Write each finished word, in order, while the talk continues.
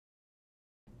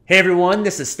Hey everyone,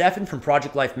 this is Stefan from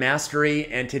Project Life Mastery,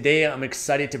 and today I'm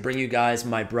excited to bring you guys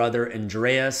my brother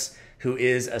Andreas, who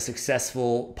is a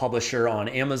successful publisher on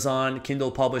Amazon,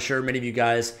 Kindle publisher. Many of you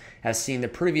guys have seen the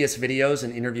previous videos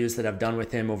and interviews that I've done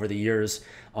with him over the years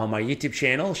on my YouTube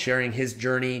channel, sharing his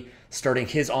journey, starting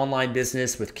his online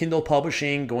business with Kindle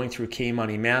publishing, going through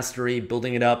K-Money Mastery,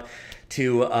 building it up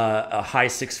to a high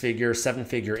six-figure,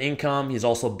 seven-figure income. He's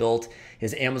also built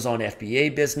his Amazon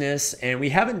FBA business, and we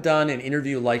haven't done an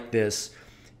interview like this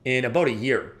in about a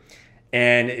year.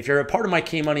 And if you're a part of my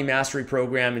K-Money Mastery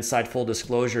program, inside full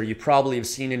disclosure, you probably have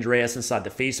seen Andreas inside the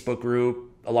Facebook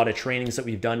group, a lot of trainings that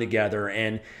we've done together.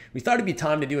 And we thought it'd be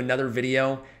time to do another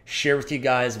video, share with you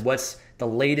guys what's the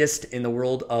latest in the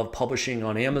world of publishing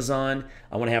on Amazon.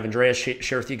 I want to have Andreas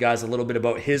share with you guys a little bit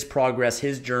about his progress,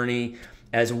 his journey,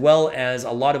 as well as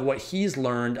a lot of what he's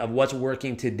learned of what's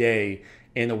working today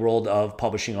in the world of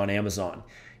publishing on Amazon.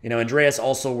 You know, Andreas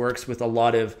also works with a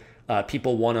lot of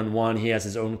people one-on-one. He has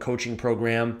his own coaching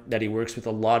program that he works with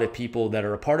a lot of people that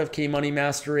are a part of K-Money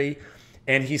Mastery.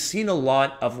 And he's seen a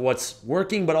lot of what's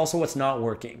working, but also what's not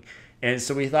working. And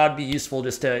so we thought it'd be useful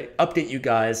just to update you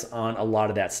guys on a lot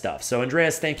of that stuff. So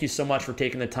Andreas, thank you so much for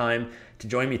taking the time to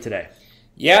join me today.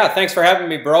 Yeah, thanks for having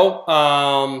me,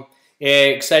 bro.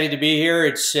 Excited to be here.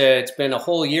 It's been a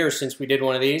whole year since we did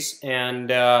one of these,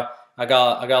 and I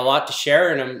got a lot to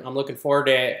share, and I'm looking forward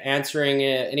to answering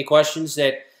any questions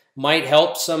that might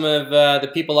help some of the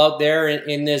people out there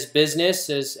in this business.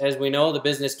 As we know, the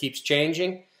business keeps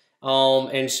changing,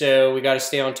 and so we got to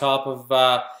stay on top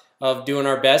of doing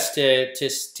our best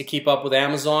to keep up with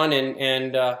Amazon,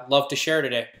 and love to share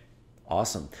today.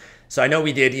 Awesome. So I know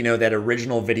we did, that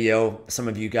original video. Some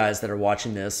of you guys that are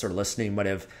watching this or listening might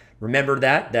have remembered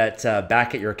that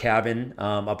back at your cabin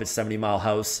up at 70 Mile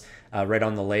House, right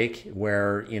on the lake,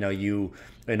 where you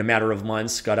in a matter of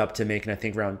months got up to making, I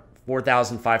think, around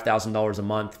 $4,000, $5,000 a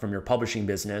month from your publishing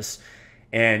business.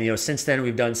 And since then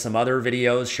we've done some other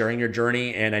videos sharing your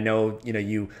journey. And I know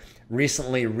you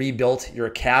recently rebuilt your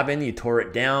cabin. You tore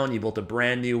it down. You built a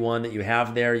brand new one that you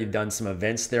have there. You've done some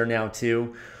events there now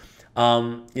too.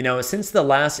 Since the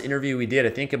last interview we did, I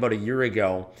think about a year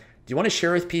ago, do you want to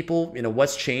share with people,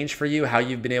 what's changed for you, how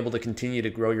you've been able to continue to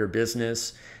grow your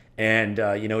business, and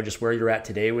just where you're at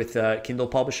today with Kindle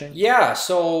publishing? Yeah.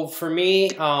 So for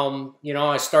me,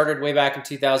 I started way back in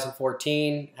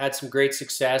 2014. Had some great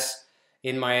success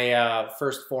in my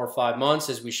first 4 or 5 months,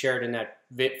 as we shared in that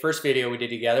first video we did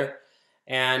together,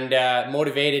 and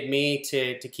motivated me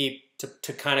to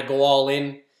kind of go all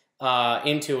in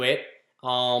into it.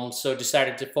 So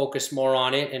decided to focus more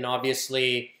on it, and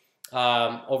obviously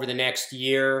over the next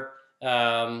year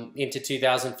into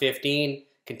 2015,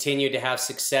 continued to have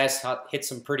success, hit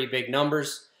some pretty big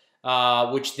numbers,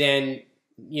 which then,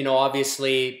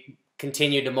 obviously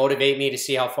continued to motivate me to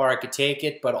see how far I could take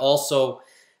it, but also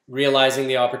realizing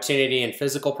the opportunity in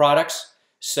physical products.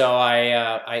 So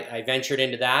I ventured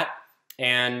into that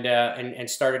and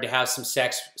started to have some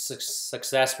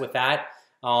success with that,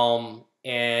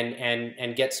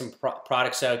 and get some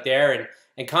products out there,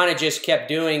 and kind of just kept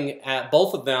doing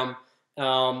both of them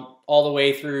all the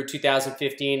way through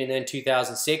 2015 and then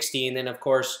 2016. And then, of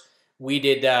course, we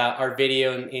did our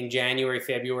video in January,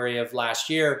 February of last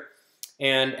year.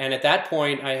 And at that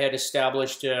point, I had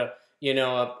established a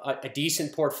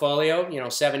decent portfolio,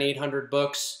 700-800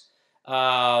 books,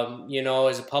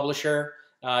 as a publisher,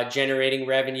 generating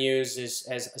revenues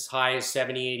as high as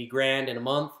 70-80 grand in a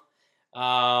month.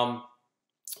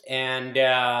 And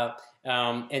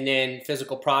then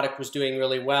physical product was doing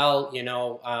really well.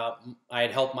 I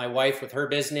had helped my wife with her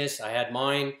business. I had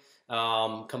mine.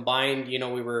 Combined,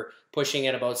 we were pushing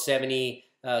at about 60,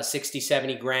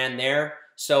 70 grand there.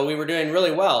 So we were doing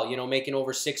really well, making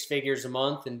over 6 figures a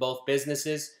month in both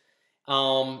businesses.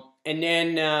 And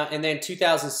then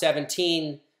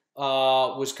 2017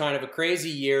 was kind of a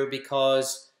crazy year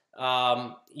because,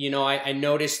 I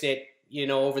noticed that,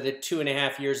 over the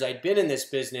 2.5 years I'd been in this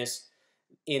business,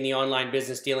 in the online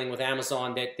business dealing with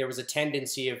Amazon, that there was a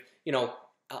tendency of,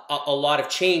 a lot of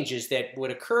changes that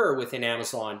would occur within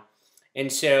Amazon.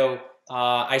 And so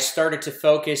I started to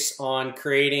focus on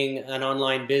creating an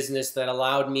online business that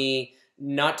allowed me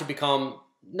not to become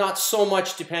not so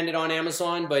much dependent on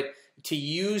Amazon, but to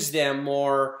use them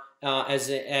more as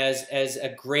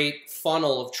a great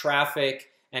funnel of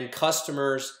traffic and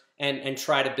customers, and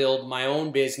try to build my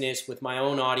own business with my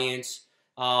own audience,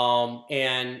 and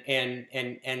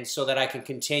so that I can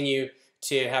continue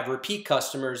to have repeat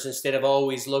customers instead of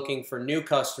always looking for new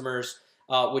customers,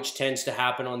 which tends to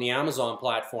happen on the Amazon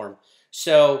platform.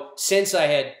 So since I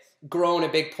had grown a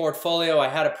big portfolio, I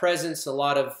had a presence,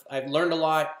 I've learned a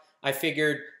lot. I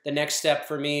figured the next step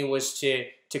for me was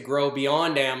to grow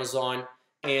beyond Amazon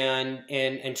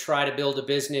and try to build a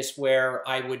business where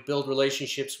I would build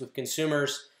relationships with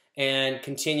consumers and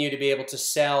continue to be able to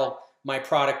sell my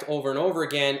product over and over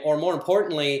again, or more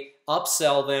importantly,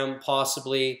 upsell them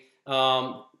possibly,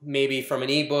 maybe from an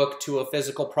ebook to a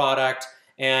physical product,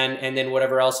 and then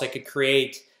whatever else I could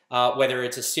create, whether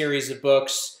it's a series of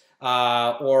books,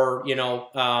 or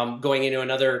going into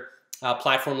another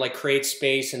platform like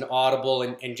CreateSpace and Audible,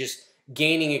 and just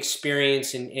gaining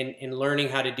experience in learning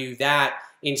how to do that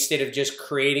instead of just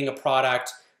creating a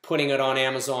product, putting it on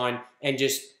Amazon, and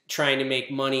just trying to make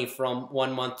money from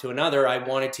one month to another. I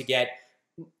wanted to get,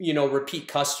 repeat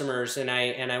customers, and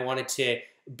I wanted to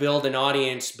build an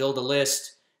audience, build a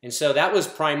list. And so that was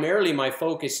primarily my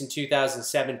focus in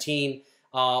 2017,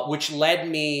 which led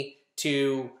me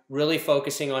to really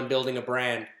focusing on building a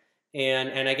brand.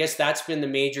 And I guess that's been the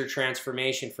major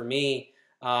transformation for me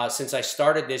since I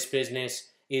started this business,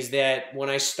 is that when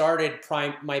I started,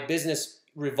 my business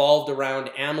revolved around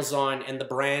Amazon, and the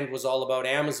brand was all about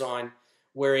Amazon,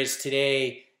 whereas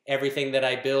today everything that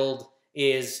I build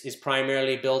is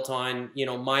primarily built on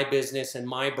my business and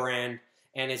my brand,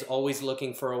 and is always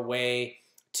looking for a way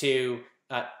to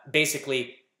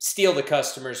basically steal the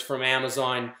customers from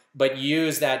Amazon, but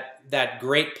use that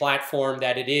great platform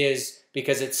that it is,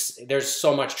 because there's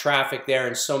so much traffic there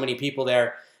and so many people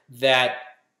there that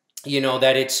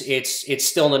that it's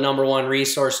still the #1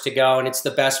 resource to go, and it's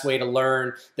the best way to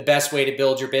learn, the best way to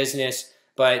build your business.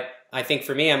 But I think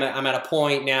for me, I'm at a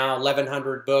point now,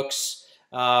 1,100 books,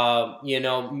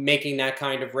 making that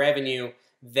kind of revenue,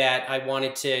 that I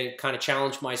wanted to kind of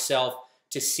challenge myself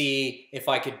to see if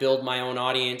I could build my own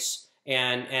audience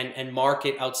and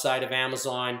market outside of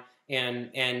Amazon.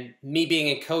 And me being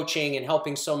in coaching and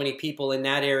helping so many people in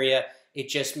that area, it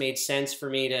just made sense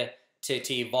for me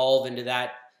to evolve into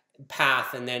that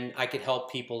path, and then I could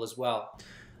help people as well.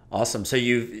 Awesome. So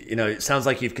it sounds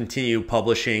like you've continued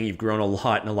publishing, you've grown a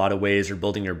lot in a lot of ways, or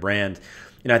building your brand.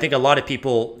 I think a lot of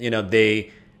people,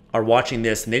 they are watching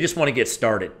this and they just want to get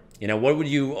started. What would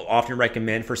you often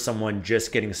recommend for someone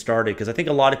just getting started? Because I think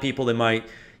a lot of people, they might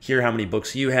hear how many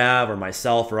books you have, or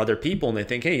myself, or other people, and they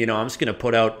think, hey, I'm just going to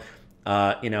put out,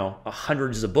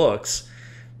 hundreds of books.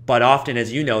 But often,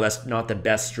 as you know, that's not the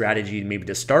best strategy maybe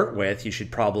to start with.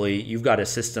 You've got a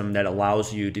system that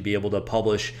allows you to be able to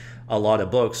publish a lot of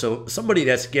books. So somebody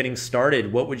that's getting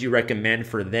started, what would you recommend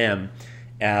for them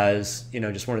as,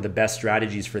 just one of the best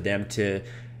strategies for them to,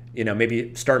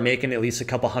 maybe start making at least a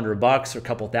couple $100 or a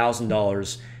couple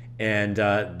 $1,000, and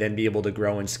then be able to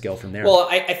grow and scale from there? Well,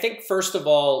 I think first of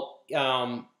all,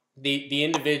 the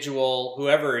individual,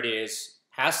 whoever it is,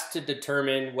 has to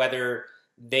determine whether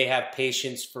they have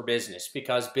patience for business,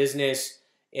 because business,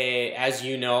 as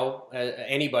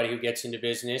anybody who gets into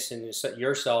business, and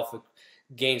yourself have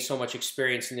gained so much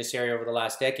experience in this area over the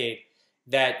last decade,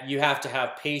 that you have to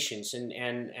have patience.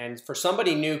 And for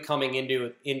somebody new coming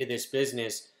into this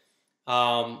business,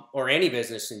 or any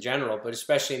business in general, but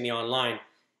especially in the online,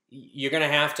 you're going to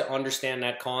have to understand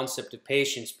that concept of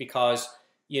patience, because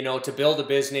to build a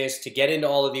business, to get into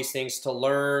all of these things, to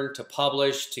learn, to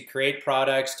publish, to create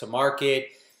products, to market,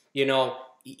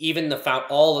 even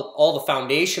all the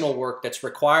foundational work that's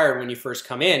required when you first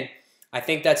come in, I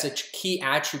think that's a key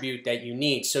attribute that you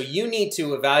need. So you need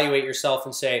to evaluate yourself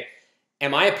and say,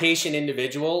 am I a patient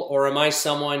individual, or am I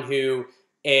someone who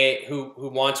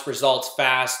wants results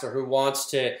fast, or who wants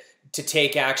to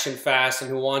take action fast,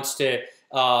 and who wants to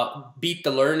beat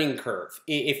the learning curve?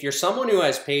 If you're someone who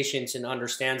has patience and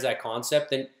understands that concept,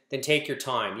 then take your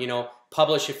time.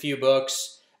 Publish a few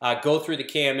books, go through the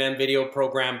KMM video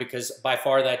program, because by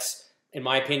far that's, in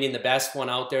my opinion, the best one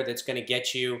out there that's going to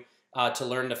get you to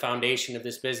learn the foundation of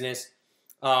this business.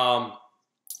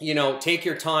 Take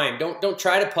your time. Don't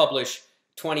try to publish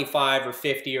 25 or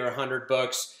 50 or 100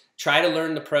 books. Try to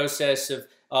learn the process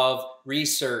of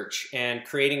research and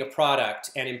creating a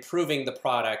product and improving the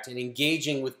product and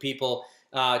engaging with people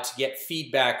to get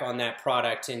feedback on that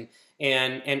product, and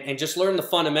just learn the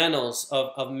fundamentals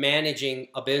of managing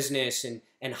a business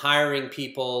and hiring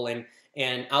people and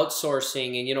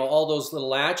outsourcing, and all those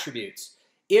little attributes.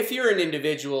 If you're an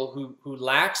individual who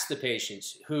lacks the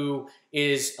patience, who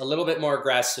is a little bit more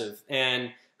aggressive,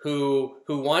 and who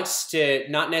wants to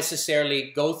not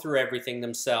necessarily go through everything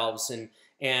themselves,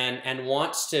 and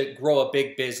wants to grow a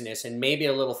big business and maybe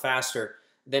a little faster,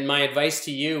 then my advice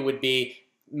to you would be,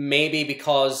 maybe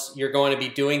because you're going to be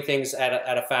doing things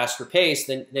at a faster pace,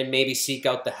 then maybe seek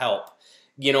out the help.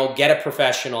 Get a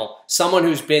professional, someone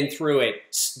who's been through it,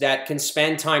 that can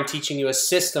spend time teaching you a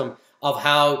system of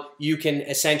how you can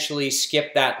essentially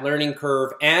skip that learning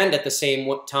curve and at the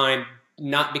same time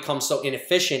not become so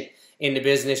inefficient in the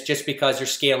business just because you're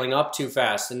scaling up too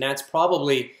fast. And that's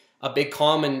probably a big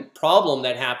common problem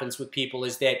that happens with people,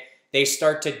 is that they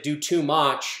start to do too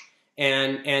much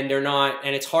and they're not,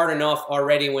 and it's hard enough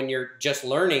already when you're just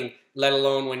learning, let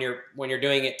alone when you're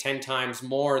doing it 10 times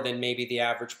more than maybe the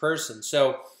average person.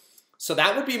 So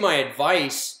that would be my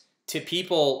advice to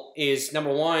people is,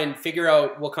 number one, figure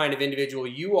out what kind of individual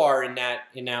you are in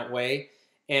that way.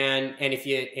 And if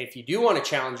you do want to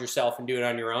challenge yourself and do it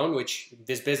on your own, which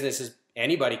this business is,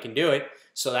 anybody can do it,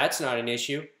 so that's not an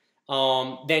issue.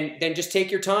 Then just take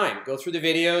your time, go through the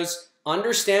videos,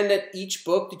 understand that each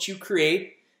book that you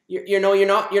create, you're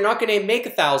not going to make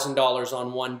 $1,000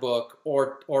 on one book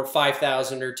or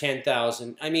 5,000 or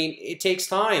 10,000. I mean, it takes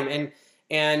time,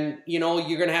 and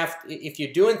you're going to have, if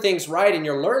you're doing things right and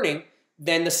you're learning,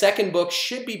 then the second book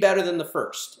should be better than the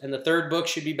first, and the third book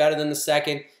should be better than the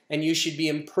second, and you should be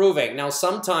improving. Now,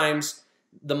 sometimes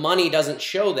the money doesn't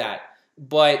show that,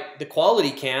 but the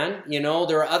quality can.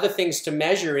 There are other things to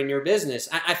measure in your business.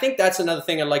 I think that's another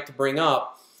thing I'd like to bring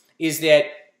up, is that,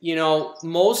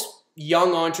 most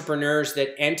young entrepreneurs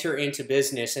that enter into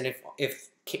business, and if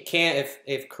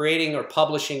creating or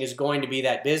publishing is going to be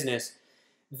that business,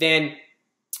 then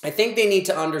I think they need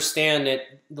to understand that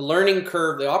the learning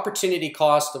curve, the opportunity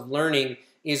cost of learning,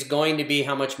 is going to be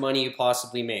how much money you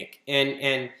possibly make.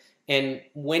 And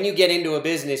when you get into a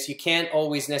business, you can't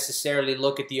always necessarily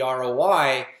look at the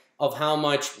ROI of how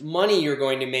much money you're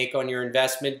going to make on your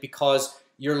investment, because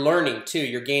you're learning too.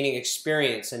 You're gaining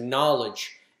experience and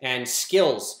knowledge and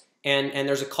skills, and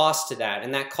there's a cost to that.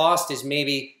 And that cost is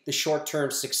maybe the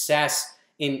short-term success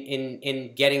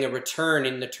in getting a return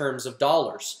in the terms of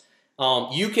dollars.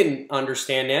 You can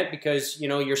understand that because,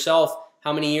 yourself,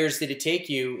 how many years did it take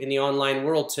you in the online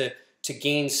world to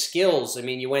gain skills? I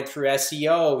mean, you went through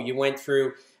SEO, you went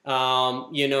through,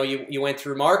 you went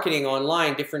through marketing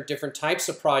online, different types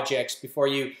of projects before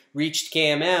you reached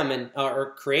KMM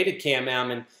or created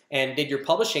KMM and did your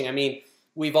publishing. I mean,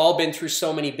 we've all been through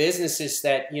so many businesses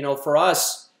that, for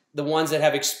us, the ones that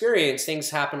have experience,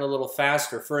 things happen a little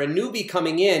faster. For a newbie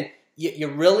coming in, you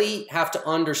really have to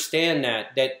understand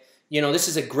that this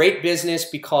is a great business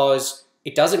because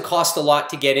it doesn't cost a lot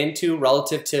to get into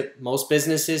relative to most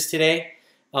businesses today.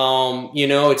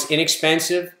 It's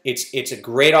inexpensive. It's a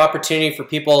great opportunity for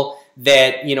people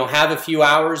that, have a few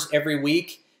hours every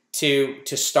week to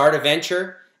start a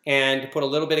venture and to put a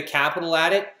little bit of capital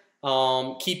at it.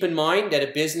 Keep in mind that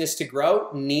a business to grow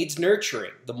needs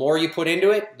nurturing. The more you put into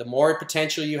it, the more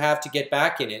potential you have to get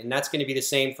back in it. And that's going to be the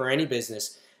same for any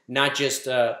business, not just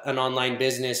an online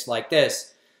business like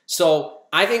this. So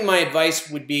I think my advice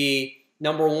would be,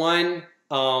 number one,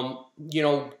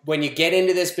 when you get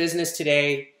into this business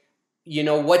today,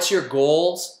 what's your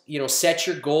goals? Set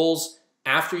your goals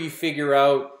after you figure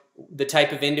out the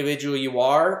type of individual you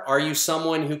are. Are you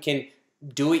someone who can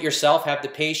do it yourself, have the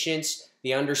patience,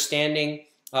 the understanding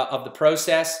of the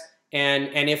process?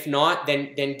 And if not,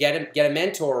 then get a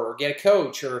mentor or get a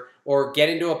coach or get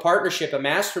into a partnership, a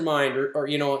mastermind,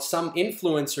 or some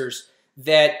influencers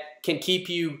that can keep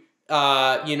you,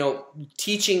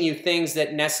 teaching you things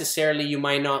that necessarily you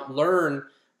might not learn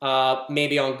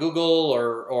maybe on Google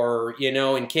or in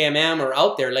KMM or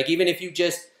out there. Like, even if you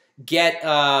just get,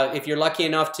 if you're lucky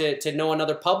enough to know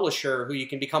another publisher who you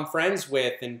can become friends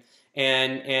with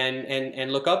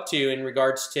and look up to in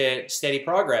regards to steady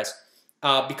progress,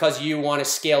 because you want to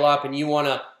scale up and you want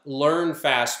to learn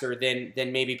faster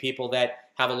than maybe people that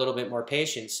have a little bit more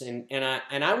patience. And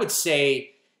I would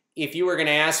say, if you were going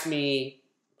to ask me,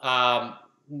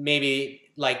 maybe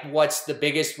like what's the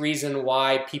biggest reason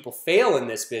why people fail in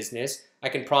this business, I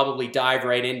can probably dive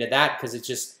right into that because it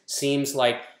just seems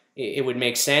like it would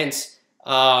make sense.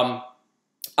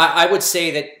 I would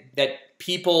say that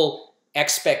people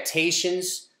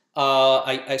expectations,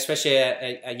 especially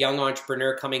a young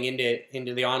entrepreneur coming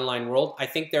into the online world, I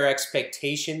think their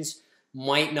expectations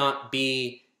might not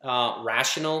be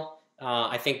rational.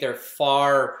 I think they're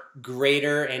far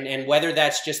greater, and whether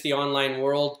that's just the online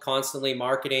world constantly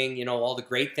marketing, all the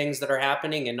great things that are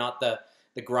happening and not the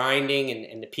grinding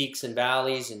and the peaks and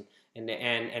valleys and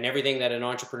everything that an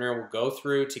entrepreneur will go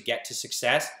through to get to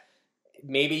success.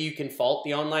 Maybe you can fault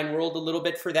the online world a little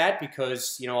bit for that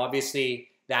because, obviously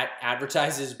that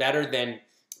advertises better than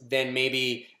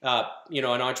maybe, an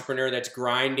entrepreneur that's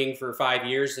grinding for 5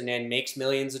 years and then makes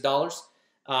millions of dollars.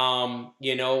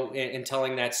 And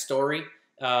telling that story.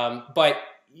 But,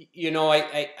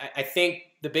 I think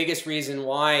the biggest reason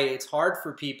why it's hard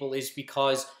for people is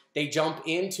because they jump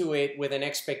into it with an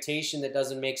expectation that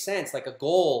doesn't make sense, like a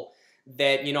goal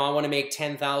that, you know, I want to make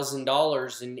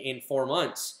 $10,000 in 4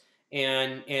 months.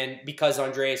 And because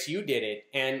Andreas, you did it.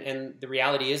 And the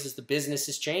reality is the business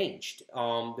has changed.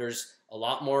 There's a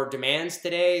lot more demands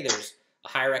today. There's a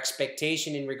higher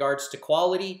expectation in regards to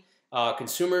quality.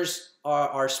 Consumers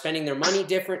are spending their money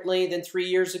differently than 3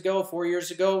 years ago, 4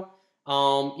 years ago.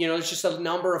 You know, there's just a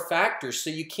number of factors. So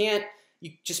you can't,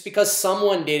 just because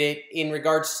someone did it in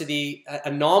regards to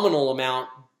a nominal amount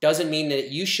doesn't mean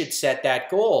that you should set that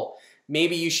goal.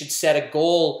 Maybe you should set a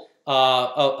goal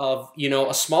of, you know,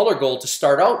 a smaller goal to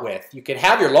start out with. You could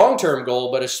have your long-term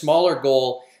goal, but a smaller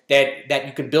goal that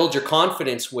you can build your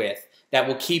confidence with, that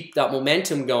will keep that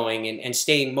momentum going and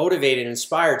staying motivated and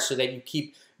inspired so that you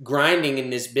keep grinding in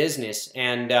this business.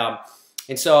 And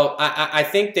so I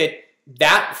think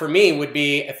that for me would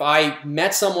be, if I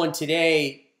met someone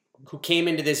today who came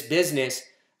into this business,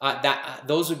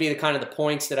 those would be the kind of the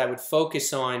points that I would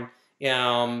focus on,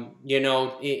 you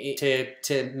know,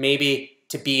 to maybe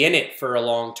to be in it for a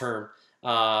long term,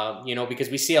 you know, because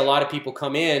we see a lot of people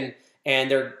come in and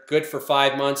they're good for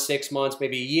 5 months, 6 months,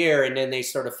 maybe a year, and then they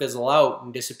sort of fizzle out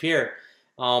and disappear.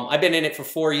 I've been in it for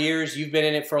 4 years. You've been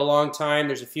in it for a long time.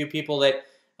 There's a few people that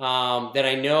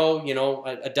I know, you know,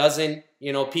 a dozen,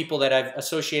 you know, people that I've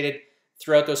associated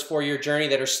throughout those 4-year journey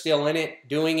that are still in it,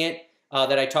 doing it,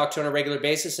 that I talk to on a regular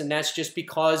basis. And that's just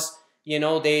because, you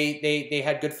know, they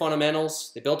had good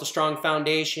fundamentals. They built a strong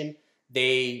foundation.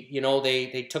 They, you know,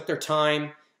 they took their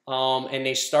time, and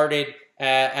they started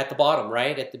at the bottom,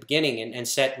 right, at the beginning, and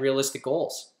set realistic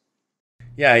goals.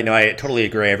 Yeah, you know, I totally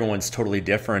agree. Everyone's totally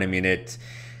different. I mean,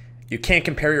 you can't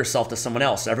compare yourself to someone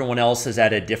else. Everyone else is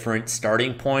at a different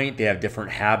starting point. They have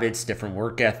different habits, different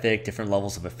work ethic, different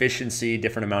levels of efficiency,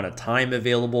 different amount of time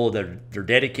available that they're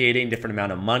dedicating, different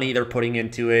amount of money they're putting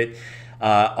into it.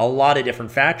 A lot of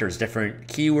different factors, different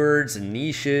keywords and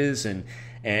niches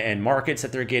and markets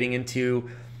that they're getting into.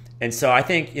 And so I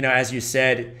think, you know, as you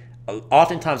said,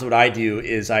 oftentimes what I do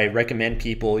is I recommend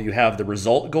people, you have the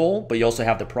result goal, but you also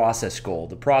have the process goal.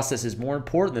 The process is more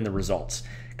important than the results,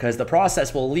 because the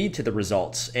process will lead to the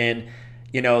results. And,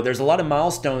 you know, there's a lot of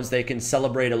milestones they can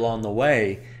celebrate along the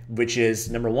way, which is,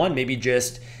 number one, maybe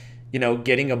just, you know,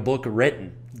 getting a book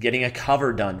written, getting a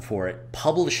cover done for it,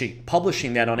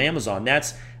 publishing that on Amazon.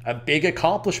 That's a big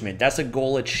accomplishment. That's a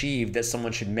goal achieved that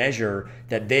someone should measure,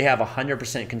 that they have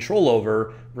 100% control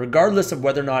over, regardless of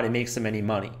whether or not it makes them any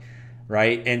money,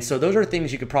 right? And so those are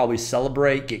things you could probably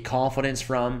celebrate, get confidence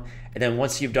from. And then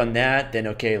once you've done that, then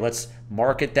okay, let's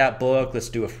market that book. Let's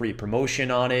do a free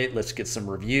promotion on it. Let's get some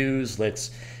reviews.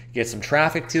 Let's get some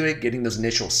traffic to it, getting those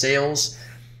initial sales.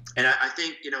 And I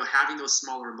think, you know, having those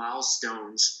smaller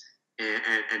milestones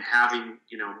and having,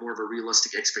 you know, more of a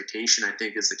realistic expectation, I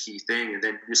think, is the key thing. And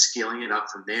then just scaling it up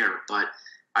from there. But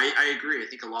I agree. I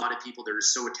think a lot of people, they're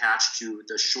so attached to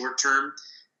the short term,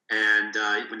 and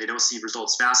when they don't see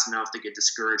results fast enough, they get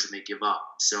discouraged and they give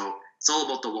up. So it's all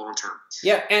about the long term.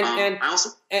 Yeah,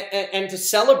 and to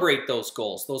celebrate those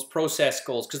goals, those process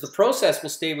goals, because the process will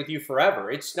stay with you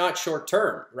forever. It's not short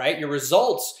term, right? Your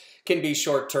results can be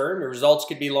short term, your results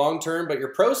could be long term, but your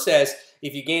process,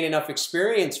 if you gain enough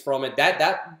experience from it,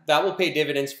 that will pay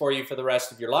dividends for you for the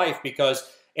rest of your life, because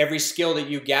every skill that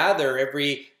you gather,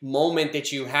 every moment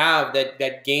that you have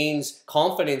that gains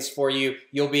confidence for you,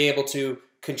 you'll be able to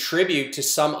contribute to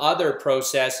some other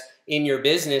process in your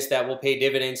business that will pay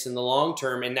dividends in the long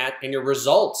term, and your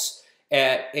results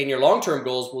and your long-term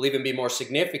goals will even be more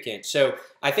significant. So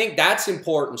I think that's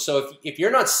important. So if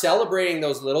you're not celebrating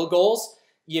those little goals,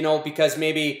 you know, because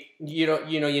maybe you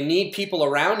need people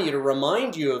around you to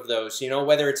remind you of those, you know,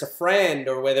 whether it's a friend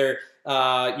or whether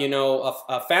you know,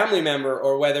 a family member,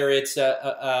 or whether it's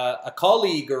a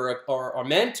colleague or a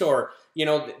mentor, you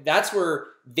know, that's where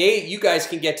you guys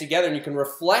can get together and you can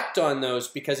reflect on those,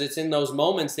 because it's in those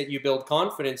moments that you build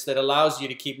confidence that allows you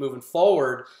to keep moving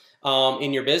forward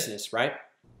in your business, right?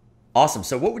 Awesome.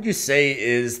 So what would you say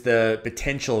is the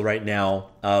potential right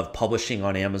now of publishing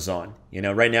on Amazon? You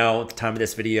know, right now at the time of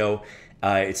this video,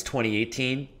 it's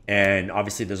 2018, and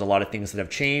obviously there's a lot of things that have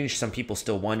changed. Some people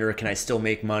still wonder, can I still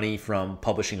make money from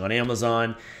publishing on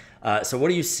Amazon? So what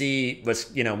do you see, what's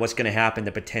going to happen,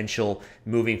 the potential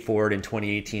moving forward in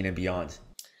 2018 and beyond?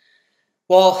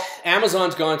 Well,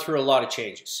 Amazon's gone through a lot of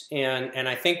changes, and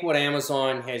I think what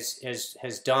Amazon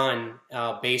has done,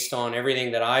 based on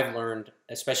everything that I've learned,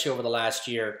 especially over the last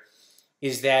year,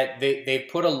 is that they've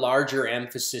put a larger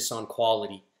emphasis on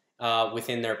quality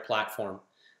within their platform.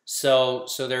 So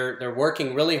they're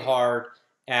working really hard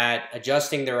at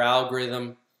adjusting their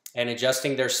algorithm and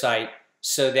adjusting their site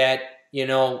so that, you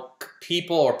know,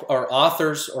 people or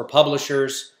authors or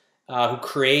publishers who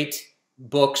create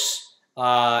books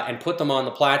and put them on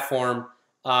the platform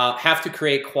have to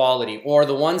create quality, or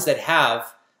the ones that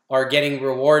have are getting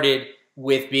rewarded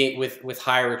with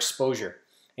higher exposure.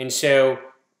 And so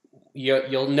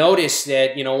you'll notice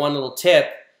that, you know, one little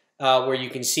tip where you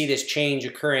can see this change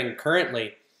occurring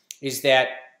currently is that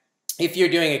if you're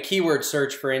doing a keyword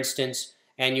search, for instance,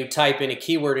 and you type in a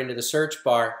keyword into the search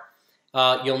bar,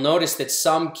 you'll notice that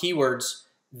some keywords,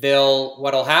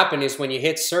 what'll happen is when you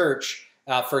hit search,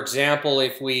 for example,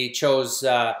 if we chose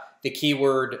the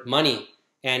keyword money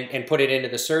and put it into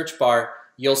the search bar,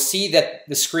 you'll see that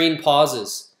the screen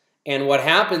pauses. And what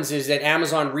happens is that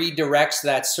Amazon redirects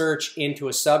that search into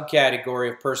a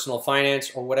subcategory of personal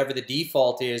finance, or whatever the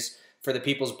default is for the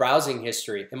people's browsing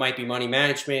history. It might be money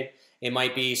management. It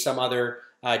might be some other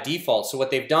default. So what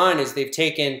they've done is they've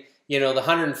taken, you know, the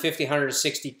 150,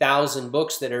 160,000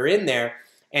 books that are in there,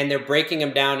 and they're breaking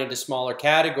them down into smaller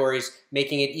categories,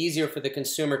 making it easier for the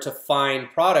consumer to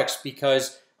find products,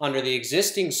 because under the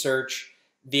existing search,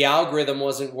 the algorithm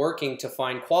wasn't working to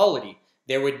find quality.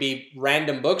 There would be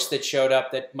random books that showed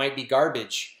up that might be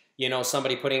garbage. You know,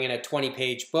 somebody putting in a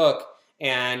 20-page book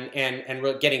and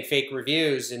getting fake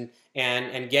reviews and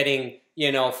getting,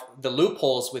 you know, the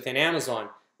loopholes within Amazon.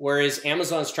 Whereas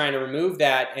Amazon's trying to remove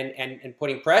that and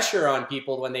putting pressure on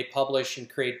people when they publish and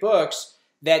create books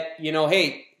that, you know,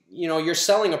 hey, you know, you're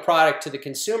selling a product to the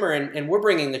consumer and we're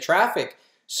bringing the traffic.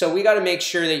 So we got to make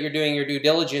sure that you're doing your due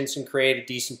diligence and create a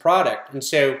decent product. And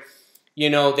so, you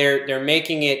know, they're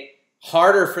making it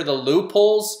harder for the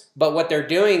loopholes, but what they're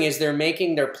doing is they're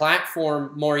making their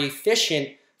platform more efficient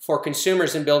for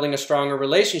consumers and building a stronger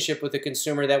relationship with the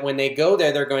consumer, that when they go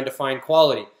there, they're going to find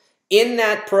quality. In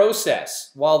that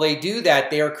process, while they do that,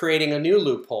 they are creating a new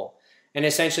loophole. And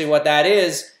essentially what that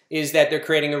is that they're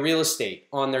creating a real estate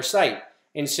on their site.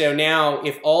 And so now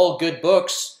if all good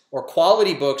books or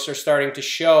quality books are starting to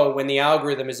show when the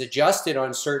algorithm is adjusted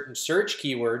on certain search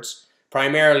keywords,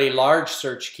 primarily large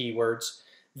search keywords,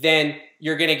 then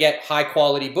you're going to get high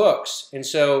quality books. And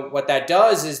so what that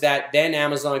does is that then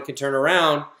Amazon can turn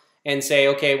around and say,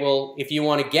 okay, well, if you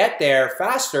want to get there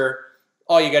faster,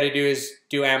 all you got to do is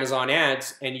do Amazon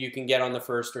ads and you can get on the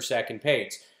first or second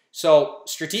page. So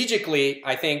strategically,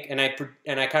 I think, and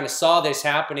I kind of saw this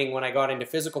happening when I got into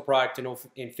physical product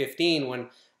in 15, when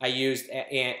I used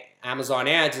Amazon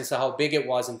ads and saw how big it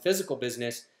was in physical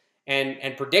business,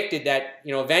 and predicted that,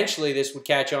 you know, eventually this would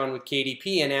catch on with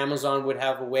KDP and Amazon would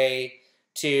have a way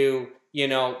to, you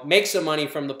know, make some money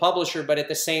from the publisher, but at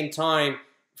the same time,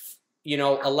 you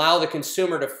know, allow the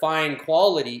consumer to find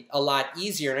quality a lot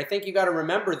easier. And I think you got to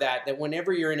remember that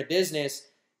whenever you're in a business,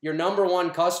 your number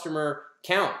one customer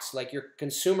counts, like your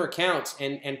consumer counts,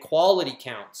 and quality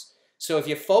counts. So if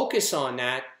you focus on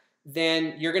that,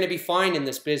 then you're going to be fine in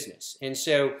this business. And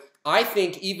so I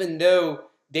think even though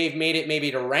they've made it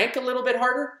maybe to rank a little bit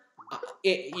harder,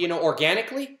 you know,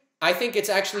 organically, I think it's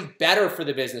actually better for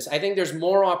the business. I think there's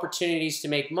more opportunities to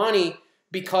make money,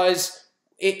 because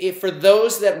for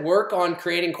those that work on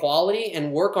creating quality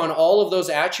and work on all of those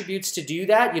attributes to do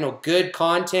that, you know, good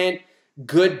content,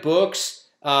 good books,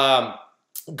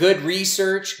 good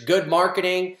research, good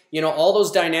marketing, you know, all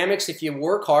those dynamics, if you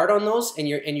work hard on those and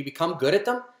you become good at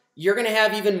them, you're going to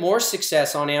have even more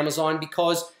success on Amazon,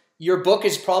 because your book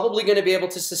is probably going to be able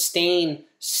to sustain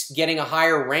getting a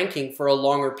higher ranking for a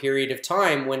longer period of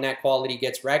time when that quality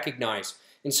gets recognized.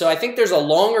 And so I think there's a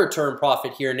longer term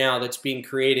profit here now that's being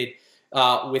created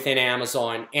within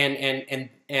Amazon. And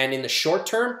in the short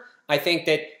term, I think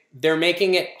that they're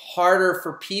making it harder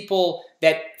for people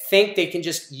that think they can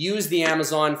just use the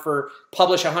Amazon for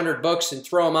publish 100 books and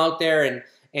throw them out there,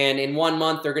 and in 1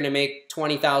 month they're going to make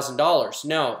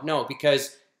 $20,000. No,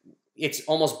 because it's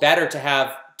almost better to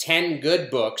have 10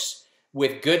 good books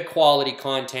with good quality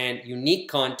content, unique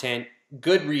content,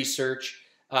 good research,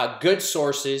 good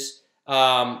sources,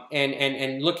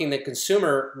 and looking at the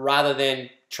consumer rather than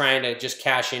trying to just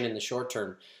cash in the short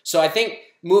term. So I think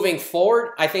moving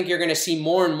forward, I think you're going to see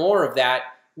more and more of that,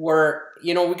 where,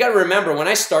 you know, we got to remember, when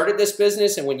I started this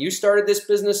business and when you started this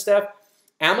business, Steph,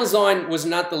 Amazon was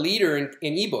not the leader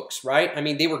in ebooks, right? I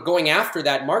mean, they were going after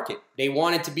that market. They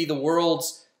wanted to be the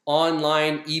world's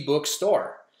online ebook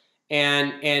store.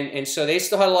 And so they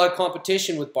still had a lot of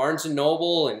competition with Barnes &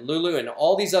 Noble and Lulu and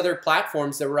all these other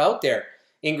platforms that were out there,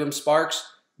 Ingram Sparks.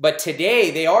 But today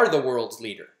they are the world's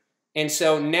leader. And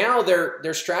so now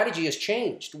their strategy has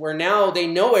changed, where now they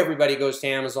know everybody goes to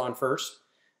Amazon first.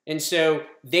 And so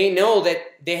they know that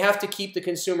they have to keep the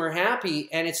consumer happy,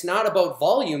 and it's not about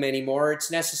volume anymore. It's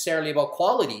necessarily about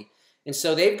quality. And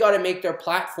so they've got to make their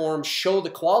platform show the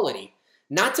quality,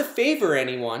 not to favor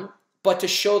anyone, but to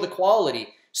show the quality.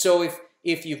 So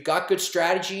if you've got good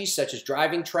strategies such as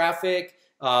driving traffic,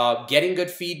 getting good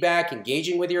feedback,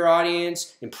 engaging with your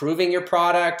audience, improving your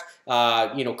product,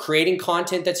 creating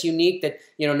content that's unique that,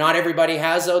 not everybody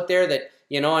has out there that,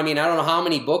 I mean, I don't know how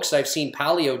many books I've seen,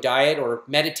 paleo diet or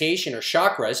meditation or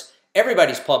chakras.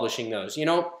 Everybody's publishing those,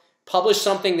 publish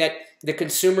something that the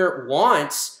consumer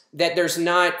wants that there's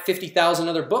not 50,000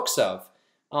 other books of.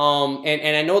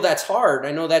 And I know that's hard.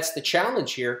 I know that's the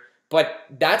challenge here, but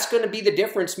that's going to be the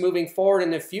difference moving forward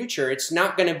in the future. It's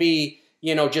not going to be,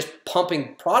 just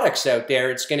pumping products out there.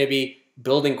 It's going to be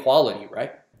building quality,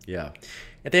 right? Yeah.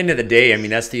 At the end of the day, I mean,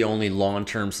 that's the only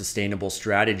long-term sustainable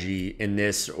strategy in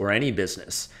this or any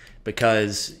business,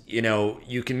 because,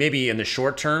 you can maybe in the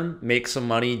short term make some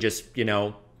money just,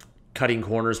 cutting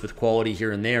corners with quality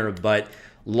here and there, but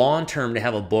long term, to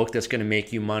have a book that's going to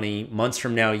make you money months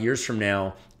from now, years from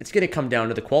now, it's going to come down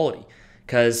to the quality.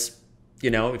 Because,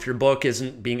 if your book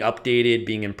isn't being updated,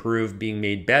 being improved, being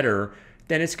made better,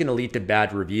 then it's going to lead to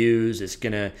bad reviews. It's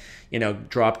going to,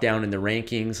 drop down in the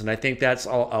rankings. And I think that's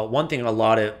one thing a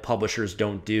lot of publishers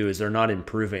don't do is they're not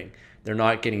improving. They're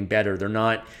not getting better. They're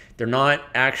not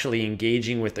actually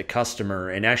engaging with the customer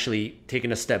and actually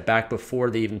taking a step back before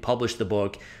they even publish the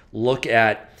book. Look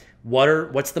at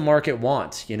what's the market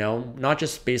wants, not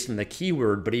just based on the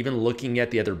keyword, but even looking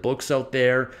at the other books out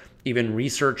there, even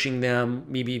researching them,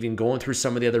 maybe even going through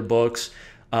some of the other books,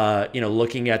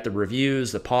 looking at the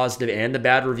reviews, the positive and the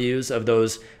bad reviews of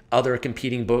those other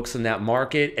competing books in that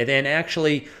market, and then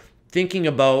actually thinking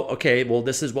about, okay, well,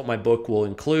 this is what my book will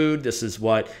include. This is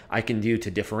what I can do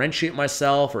to differentiate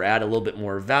myself or add a little bit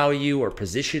more value or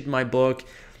position my book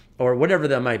or whatever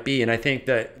that might be. And I think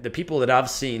that the people that I've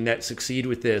seen that succeed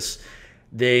with this,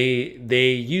 they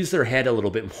use their head a little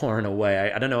bit more in a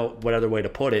way. I don't know what other way to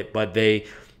put it, but they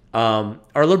are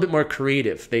a little bit more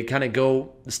creative. They kind of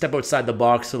go step outside the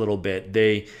box a little bit.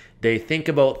 They think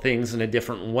about things in a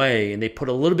different way, and they put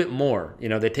a little bit more.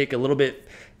 They take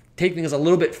things a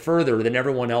little bit further than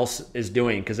everyone else is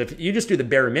doing. Because if you just do the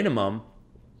bare minimum,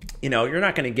 you're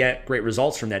not going to get great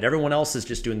results from that. Everyone else is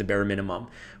just doing the bare minimum.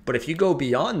 But if you go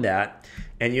beyond that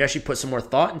and you actually put some more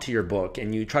thought into your book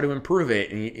and you try to improve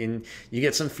it and you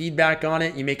get some feedback on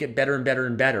it, you make it better and better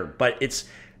and better. But it's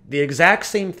the exact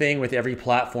same thing with every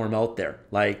platform out there.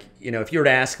 Like, if you were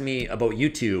to ask me about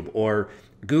YouTube or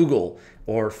Google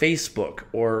or Facebook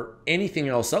or anything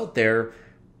else out there,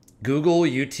 Google,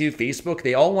 YouTube, Facebook,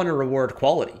 they all want to reward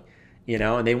quality,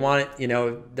 and they want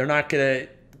it, they're not going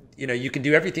to, you can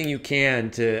do everything you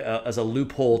can to as a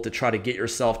loophole to try to get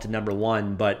yourself to number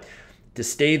one, but to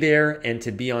stay there and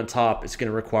to be on top, it's going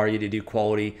to require you to do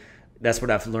quality. That's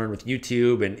what I've learned with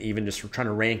YouTube and even just trying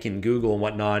to rank in Google and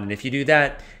whatnot. And if you do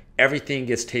that, everything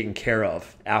gets taken care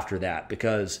of after that,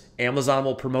 because Amazon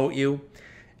will promote you,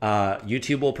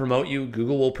 YouTube will promote you,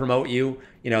 Google will promote you.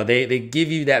 They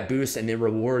give you that boost and they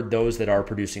reward those that are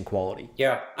producing quality.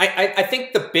 Yeah, I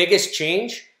think the biggest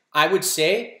change, I would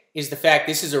say, is the fact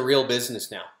this is a real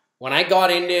business now. When I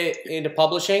got into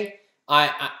publishing,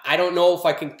 I don't know if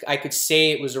I could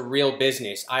say it was a real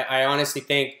business. I honestly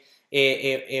think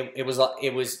it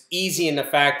was easy in the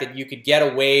fact that you could get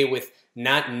away with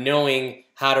not knowing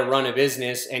how to run a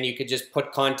business, and you could just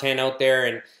put content out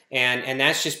there, and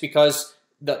that's just because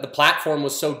the platform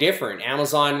was so different.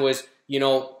 Amazon was,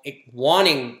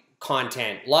 wanting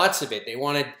content, lots of it.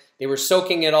 They were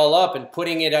soaking it all up and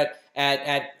putting it up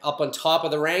on top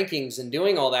of the rankings and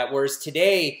doing all that. Whereas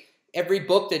today, every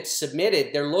book that's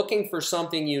submitted, they're looking for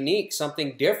something unique,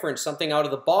 something different, something out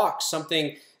of the box,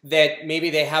 something that maybe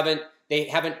they haven't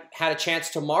had a chance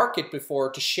to market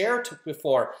before, to share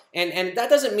before. And that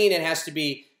doesn't mean it has to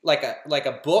be like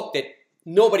a book that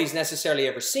nobody's necessarily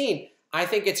ever seen. I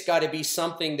think it's got to be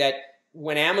something that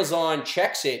when Amazon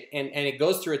checks it and it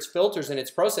goes through its filters and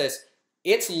its process,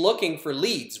 it's looking for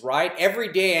leads, right?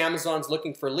 Every day Amazon's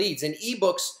looking for leads, and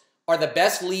ebooks are the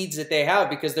best leads that they have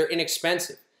because they're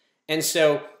inexpensive. And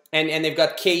so, and they've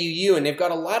got KUU, and they've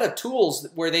got a lot of tools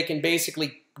where they can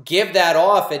basically give that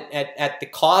off at the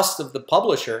cost of the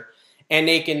publisher, and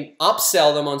they can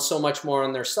upsell them on so much more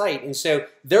on their site. And so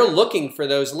they're looking for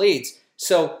those leads.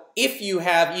 So if you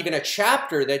have even a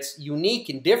chapter that's unique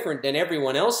and different than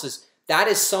everyone else's, that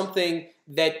is something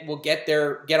that will get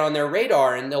on their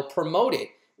radar, and they'll promote it.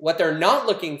 What they're not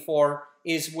looking for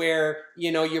is where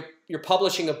you're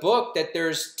publishing a book that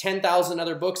there's 10,000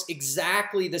 other books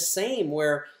exactly the same,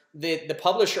 where the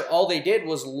publisher, all they did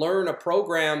was learn a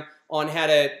program on how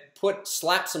to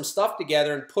slap some stuff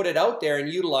together and put it out there and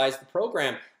utilize the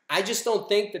program. I just don't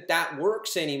think that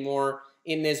works anymore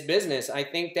in this business. I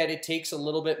think that it takes a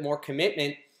little bit more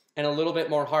commitment and a little bit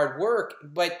more hard work.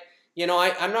 But you know,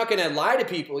 I'm not going to lie to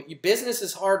people. Business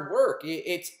is hard work.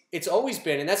 It's always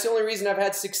been. And that's the only reason I've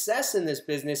had success in this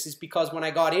business, is because when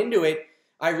I got into it,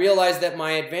 I realized that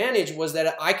my advantage was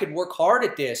that I could work hard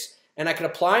at this, and I could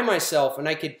apply myself, and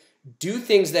I could do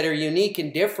things that are unique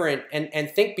and different, and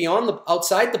think beyond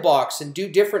outside the box and do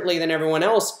differently than everyone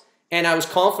else. And I was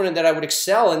confident that I would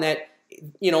excel, and that,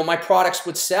 you know, my products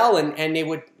would sell, and they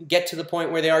would get to the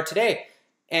point where they are today.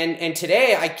 And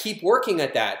today I keep working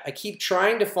at that. I keep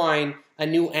trying to find a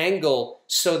new angle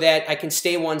so that I can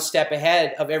stay one step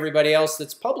ahead of everybody else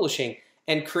that's publishing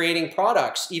and creating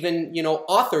products, even, you know,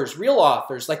 authors, real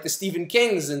authors like the Stephen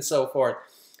Kings and so forth.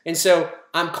 And so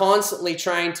I'm constantly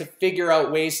trying to figure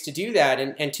out ways to do that.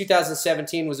 And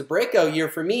 2017 was a breakout year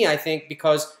for me, I think,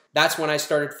 because that's when I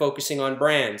started focusing on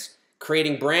brands,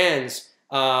 creating brands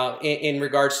in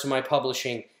regards to my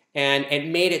publishing. And it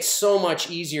made it so much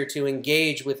easier to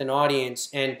engage with an audience,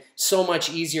 and so much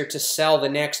easier to sell the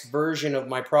next version of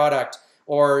my product,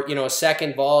 or, you know, a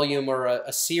second volume, or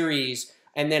a series.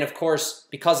 And then, of course,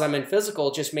 because I'm in physical,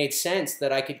 it just made sense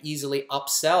that I could easily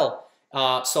upsell,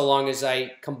 so long as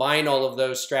I combine all of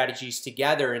those strategies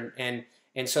together.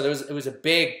 And so it was a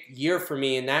big year for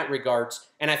me in that regards.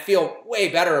 And I feel way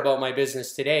better about my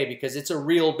business today because it's a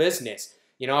real business.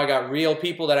 You know, I got real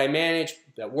people that I manage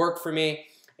that work for me,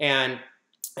 and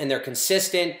they're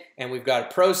consistent, and we've got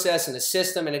a process and a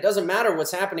system, and it doesn't matter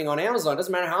what's happening on Amazon. It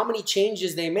doesn't matter how many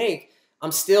changes they make.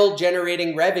 I'm still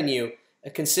generating revenue, a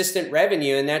consistent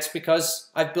revenue, and that's because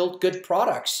I've built good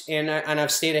products, and I've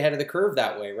stayed ahead of the curve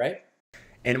that way, right?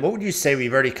 And what would you say,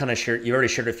 we've already kind of shared, you already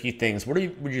shared a few things. What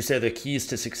would you say are the keys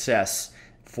to success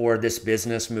for this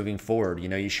business moving forward? You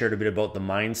know, you shared a bit about the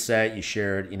mindset, you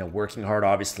shared, you know, working hard,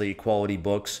 obviously, quality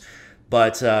books,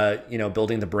 but, you know,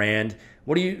 building the brand.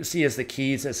 What do you see as the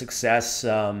keys to success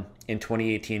in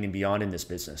 2018 and beyond in this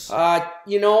business?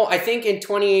 You know, I think in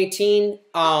 2018,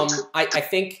 I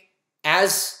think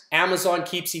as Amazon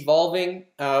keeps evolving,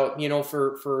 you know,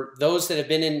 for those that have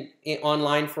been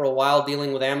online for a while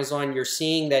dealing with Amazon, you're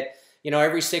seeing that, you know,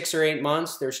 every 6 or 8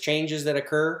 months, there's changes that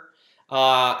occur.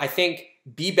 I think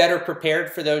be better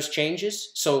prepared for those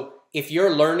changes. So if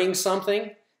you're learning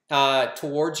something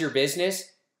towards your business,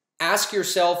 ask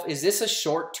yourself, is this a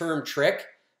short-term trick,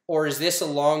 or is this a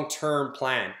long-term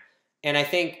plan? And I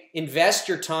think invest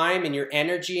your time and your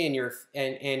energy and your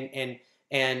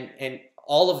and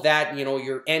all of that, you know,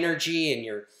 your energy and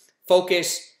your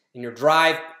focus and your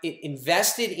drive,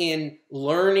 invested in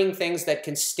learning things that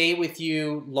can stay with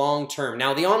you long-term.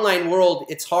 Now, the online world,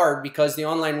 it's hard because the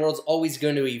online world's always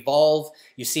going to evolve.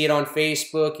 You see it on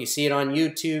Facebook, you see it on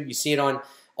YouTube, you see it on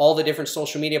all the different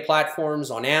social media platforms,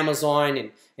 on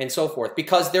Amazon and so forth,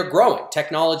 because they're growing.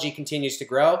 Technology continues to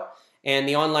grow, and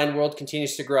the online world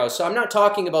continues to grow. So I'm not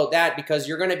talking about that because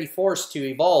you're going to be forced to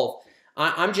evolve.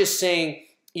 I'm just saying,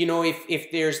 you know,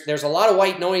 if there's a lot of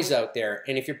white noise out there,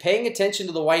 and if you're paying attention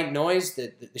to the white noise,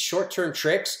 the short-term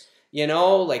tricks, you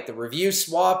know, like the review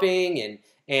swapping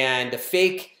and the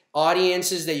fake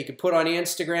audiences that you can put on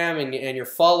Instagram and you're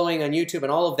following on YouTube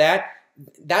and all of that,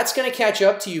 that's going to catch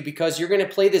up to you, because you're going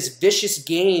to play this vicious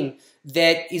game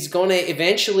that is going to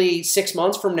eventually, 6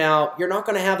 months from now, you're not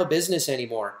going to have a business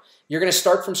anymore. You're going to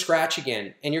start from scratch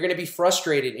again, and you're going to be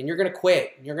frustrated, and you're going to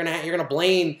quit. And you're going to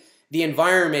blame the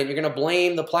environment. You're going to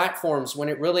blame the platforms when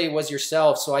it really was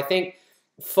yourself. So I think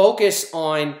focus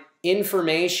on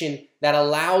information that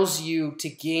allows you to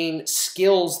gain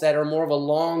skills that are more of a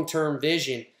long-term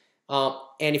vision.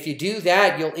 And if you do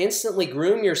that, you'll instantly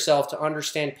groom yourself to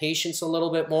understand patience a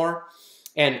little bit more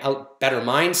and a better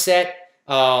mindset.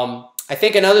 I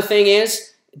think another thing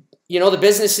is, you know, the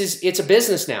business it's a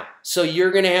business now. So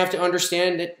you're going to have to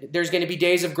understand that there's going to be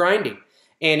days of grinding.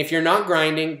 And if you're not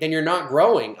grinding, then you're not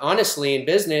growing. Honestly, in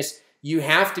business, you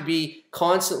have to be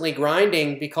constantly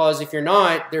grinding, because if you're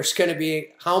not, there's going to be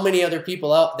how many other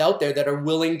people out there that are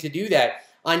willing to do that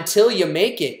until you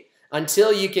make it.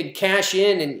 Until you can cash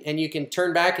in and you can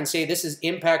turn back and say, this has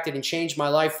impacted and changed my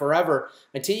life forever.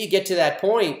 Until you get to that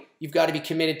point, you've got to be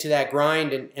committed to that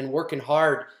grind and working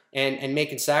hard and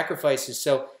making sacrifices.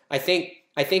 So I think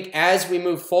as we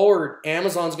move forward,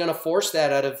 Amazon's going to force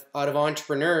that out of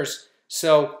entrepreneurs.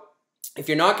 So if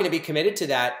you're not going to be committed to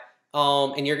that,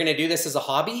 and you're going to do this as a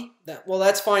hobby, well,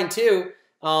 that's fine too.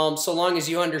 So long as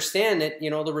you understand that, you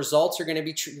know, the results are going to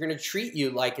be, you're going to treat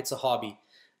you like it's a hobby.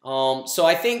 So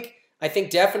I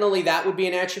think definitely that would be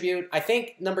an attribute. I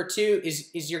think number 2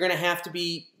 is you're going to have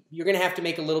to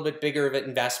make a little bit bigger of an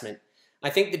investment. I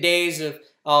think the days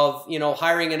of you know,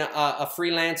 hiring a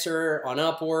freelancer on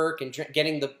Upwork and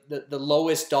getting the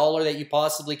lowest dollar that you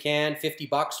possibly can,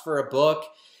 $50 for a book,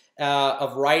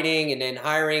 of writing and then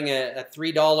hiring a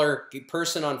 $3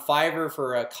 person on Fiverr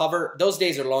for a cover, those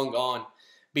days are long gone,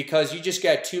 because you just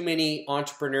got too many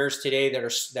entrepreneurs today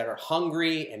that are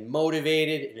hungry and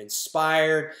motivated and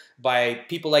inspired by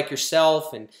people like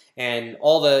yourself and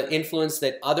all the influence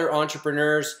that other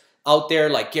entrepreneurs out there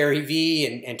like Gary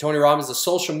Vee and Tony Robbins. The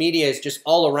social media is just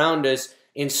all around us,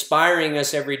 inspiring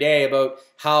us every day about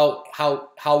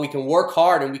how we can work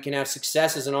hard and we can have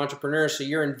success as an entrepreneur. So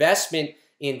your investment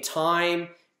in time,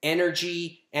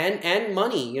 energy, and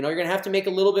money, you're going to have to make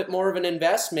a little bit more of an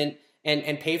investment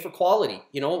and pay for quality,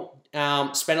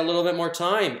 spend a little bit more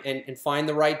time and find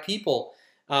the right people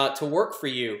to work for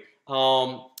you.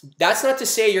 That's not to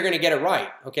say you're going to get it right.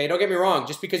 Okay. Don't get me wrong.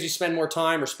 Just because you spend more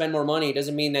time or spend more money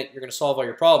doesn't mean that you're going to solve all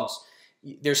your problems.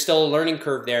 There's still a learning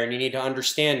curve there, and you need to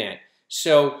understand that.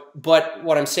 So, but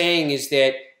what I'm saying is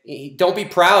that don't be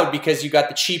proud because you got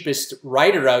the cheapest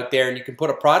writer out there and you can put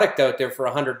a product out there for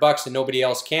 $100 and nobody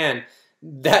else can.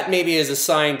 That maybe is a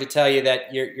sign to tell you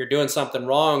that you're doing something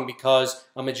wrong, because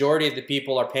a majority of the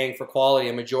people are paying for quality.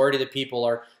 A majority of the people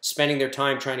are spending their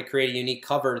time trying to create a unique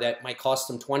cover that might cost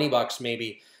them $20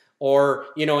 maybe. Or,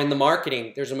 in the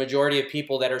marketing, there's a majority of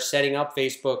people that are setting up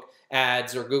Facebook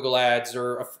ads or Google ads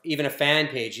or even a fan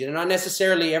page. Not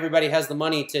necessarily everybody has the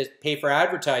money to pay for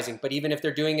advertising, but even if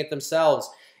they're doing it themselves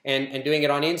and doing it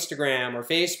on Instagram or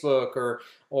Facebook or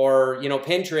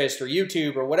Pinterest or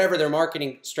YouTube or whatever their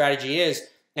marketing strategy is,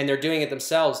 and they're doing it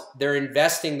themselves, they're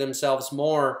investing themselves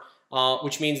more,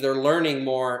 which means they're learning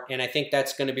more. And I think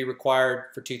that's going to be required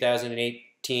for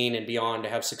 2018 and beyond to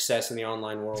have success in the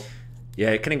online world.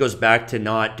 Yeah, it kind of goes back to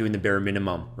not doing the bare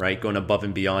minimum, right? Going above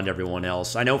and beyond everyone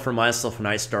else. I know for myself, when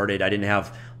I started, I didn't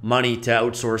have money to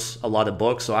outsource a lot of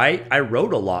books, so I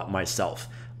wrote a lot myself.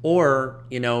 Or,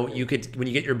 you could, when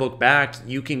you get your book back,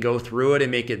 you can go through it and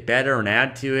make it better and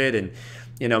add to it and,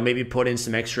 maybe put in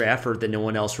some extra effort that no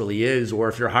one else really is. Or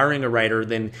if you're hiring a writer,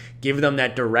 then give them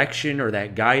that direction or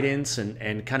that guidance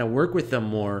and kind of work with them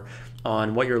more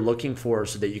on what you're looking for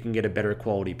so that you can get a better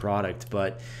quality product.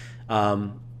 But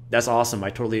that's awesome. I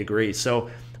totally agree.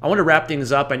 So I want to wrap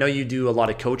things up. I know you do a lot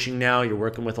of coaching now. You're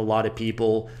working with a lot of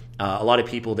people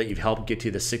that you've helped get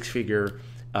to the six-figure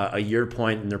a year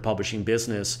point in their publishing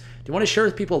business. Do you want to share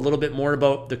with people a little bit more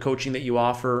about the coaching that you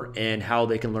offer and how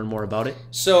they can learn more about it?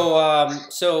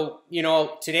 So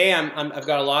today I've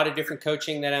got a lot of different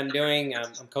coaching that I'm doing.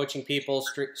 I'm coaching people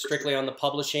strictly on the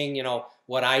publishing.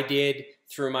 What I did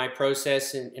through my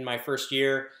process in my first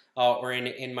year, or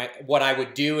in what I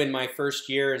would do in my first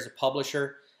year as a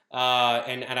publisher,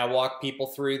 and I walk people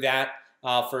through that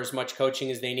for as much coaching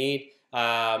as they need.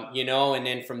 And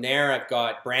then from there, I've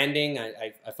got branding.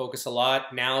 I focus a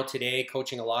lot now today,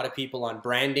 coaching a lot of people on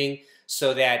branding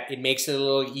so that it makes it a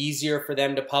little easier for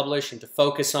them to publish and to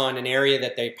focus on an area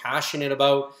that they're passionate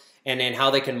about, and then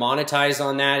how they can monetize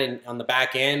on that and on the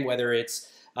back end, whether it's,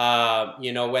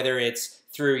 whether it's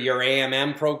through your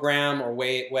AMM program or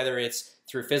whether it's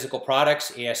through physical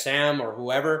products, ASM or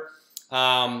whoever,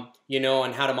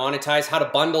 and how to monetize, how to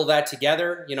bundle that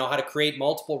together, how to create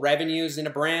multiple revenues in a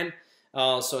brand.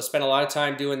 So I spent a lot of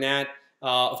time doing that.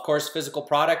 Of course, physical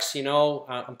products,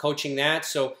 I'm coaching that.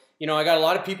 So, I got a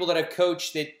lot of people that I've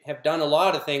coached that have done a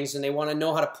lot of things, and they want to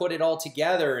know how to put it all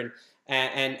together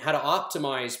and how to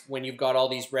optimize when you've got all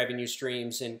these revenue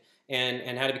streams and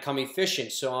how to become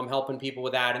efficient. So I'm helping people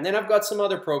with that. And then I've got some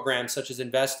other programs such as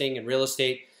investing and real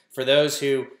estate for those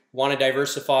who want to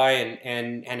diversify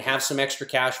and have some extra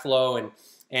cash flow.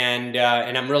 And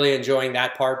I'm really enjoying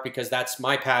that part because that's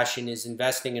my passion, is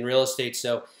investing in real estate.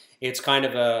 So it's kind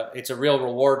of a real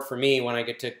reward for me when I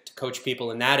get to coach people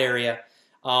in that area.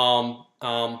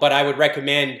 But I would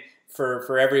recommend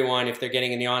for everyone, if they're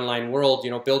getting in the online world,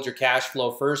 build your cash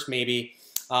flow first maybe,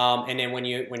 and then when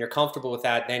you're comfortable with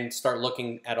that, then start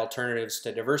looking at alternatives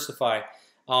to diversify.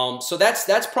 So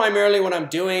that's primarily what I'm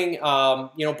doing.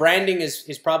 Branding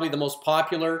is probably the most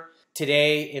popular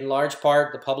today, in large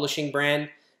part the publishing brand,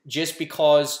 just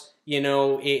because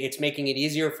it's making it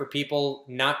easier for people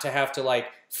not to have to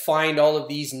find all of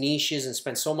these niches and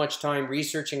spend so much time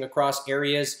researching across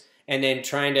areas and then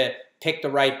trying to pick the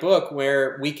right book,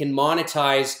 where we can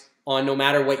monetize on no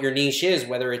matter what your niche is,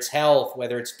 whether it's health,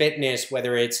 whether it's fitness,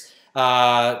 whether it's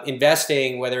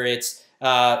investing, whether it's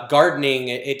gardening.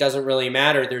 It doesn't really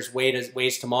matter. There's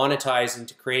ways to monetize and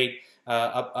to create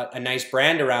a nice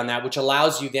brand around that, which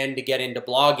allows you then to get into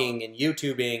blogging and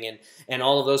YouTubing and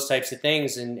all of those types of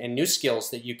things and new skills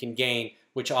that you can gain,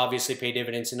 which obviously pay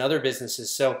dividends in other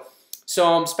businesses. So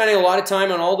I'm spending a lot of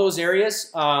time on all those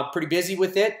areas, pretty busy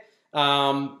with it.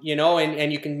 you know,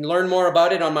 and you can learn more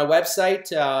about it on my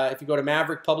website. If you go to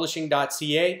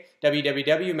maverickpublishing.ca,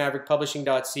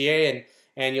 www.maverickpublishing.ca,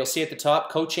 and you'll see at the top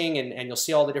coaching, and you'll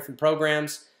see all the different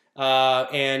programs.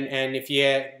 And if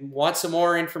you want some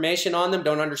more information on them,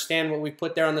 don't understand what we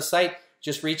put there on the site,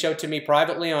 just reach out to me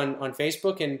privately on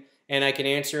Facebook, and I can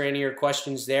answer any of your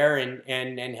questions there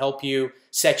and help you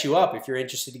set you up if you're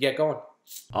interested to get going.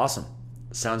 Awesome.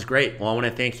 Sounds great. Well, I want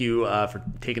to thank you for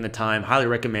taking the time. Highly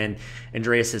recommend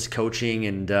Andreas's coaching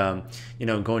and you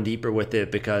know, going deeper with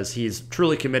it, because he's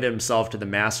truly committed himself to the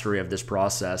mastery of this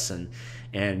process and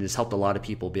has helped a lot of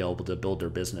people be able to build their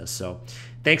business. So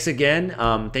thanks again.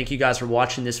 Thank you guys for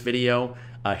watching this video.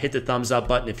 Hit the thumbs up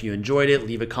button if you enjoyed it.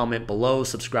 Leave a comment below.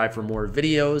 Subscribe for more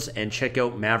videos, and check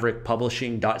out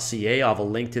maverickpublishing.ca. I'll have a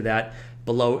link to that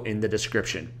below in the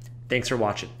description. Thanks for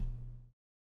watching.